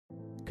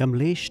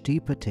Kamlesh D.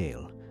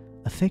 Patel,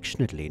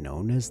 affectionately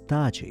known as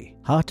Daaji,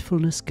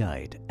 Heartfulness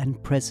Guide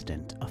and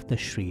President of the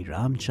Sri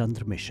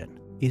Ramchandra Mission,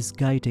 is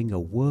guiding a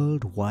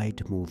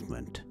worldwide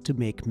movement to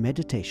make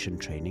meditation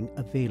training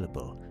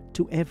available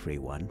to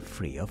everyone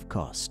free of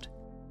cost.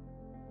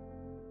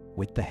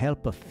 With the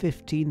help of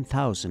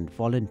 15,000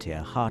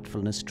 volunteer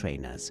heartfulness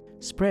trainers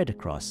spread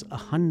across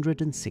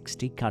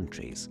 160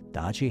 countries,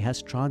 Daaji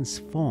has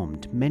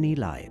transformed many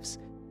lives.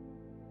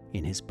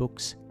 In his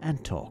books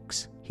and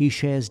talks, he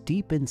shares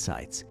deep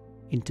insights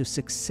into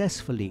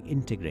successfully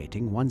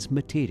integrating one's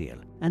material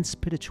and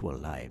spiritual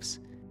lives.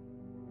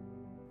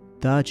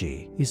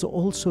 Daaji is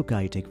also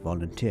guiding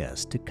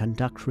volunteers to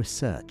conduct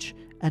research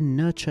and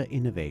nurture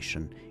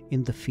innovation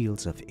in the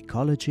fields of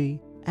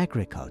ecology,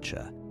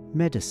 agriculture,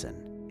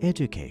 medicine,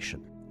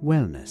 education,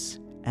 wellness,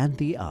 and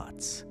the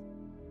arts.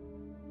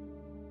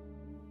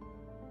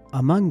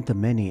 Among the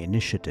many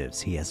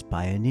initiatives he has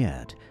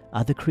pioneered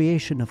are the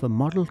creation of a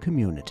model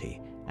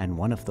community and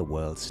one of the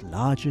world's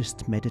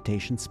largest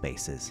meditation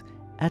spaces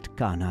at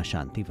Kanha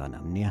Shanti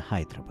Vanam near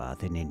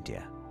Hyderabad in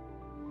India.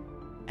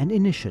 An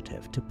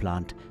initiative to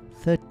plant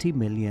 30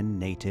 million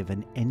native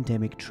and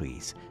endemic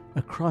trees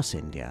across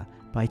India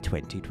by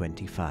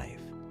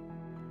 2025.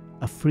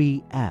 A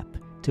free app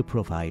to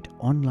provide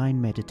online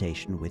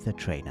meditation with a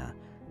trainer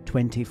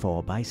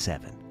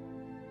 24/7.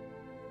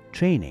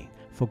 Training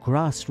for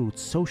grassroots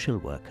social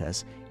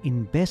workers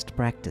in best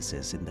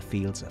practices in the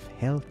fields of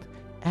health,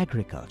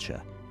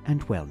 agriculture,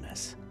 and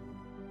wellness.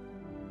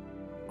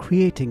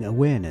 Creating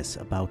awareness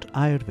about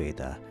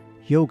Ayurveda,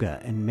 yoga,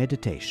 and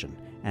meditation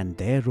and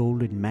their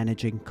role in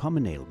managing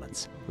common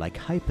ailments like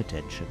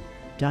hypertension,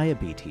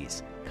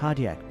 diabetes,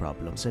 cardiac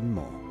problems, and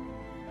more.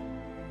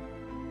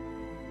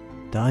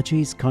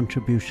 Daaji's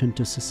contribution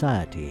to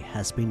society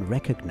has been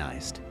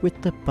recognized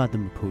with the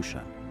Padma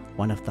Bhushan,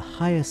 one of the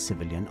highest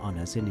civilian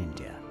honors in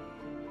India.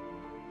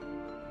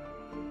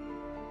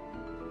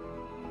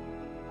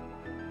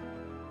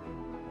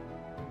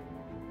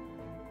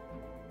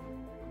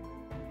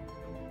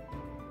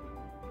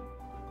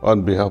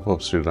 On behalf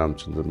of Sri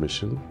Ramchandra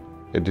Mission,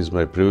 it is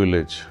my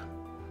privilege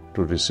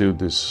to receive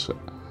this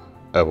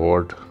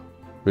award.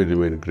 We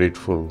remain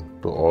grateful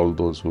to all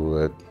those who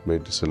had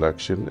made the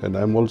selection, and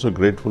I'm also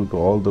grateful to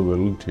all the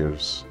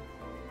volunteers.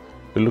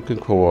 We're looking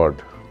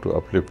forward to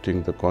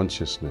uplifting the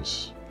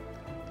consciousness,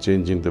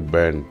 changing the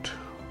bent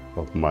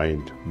of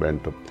mind,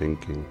 bent of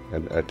thinking,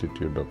 and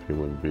attitude of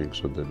human beings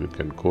so that we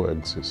can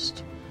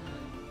coexist.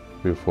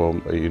 We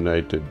form a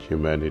united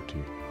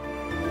humanity.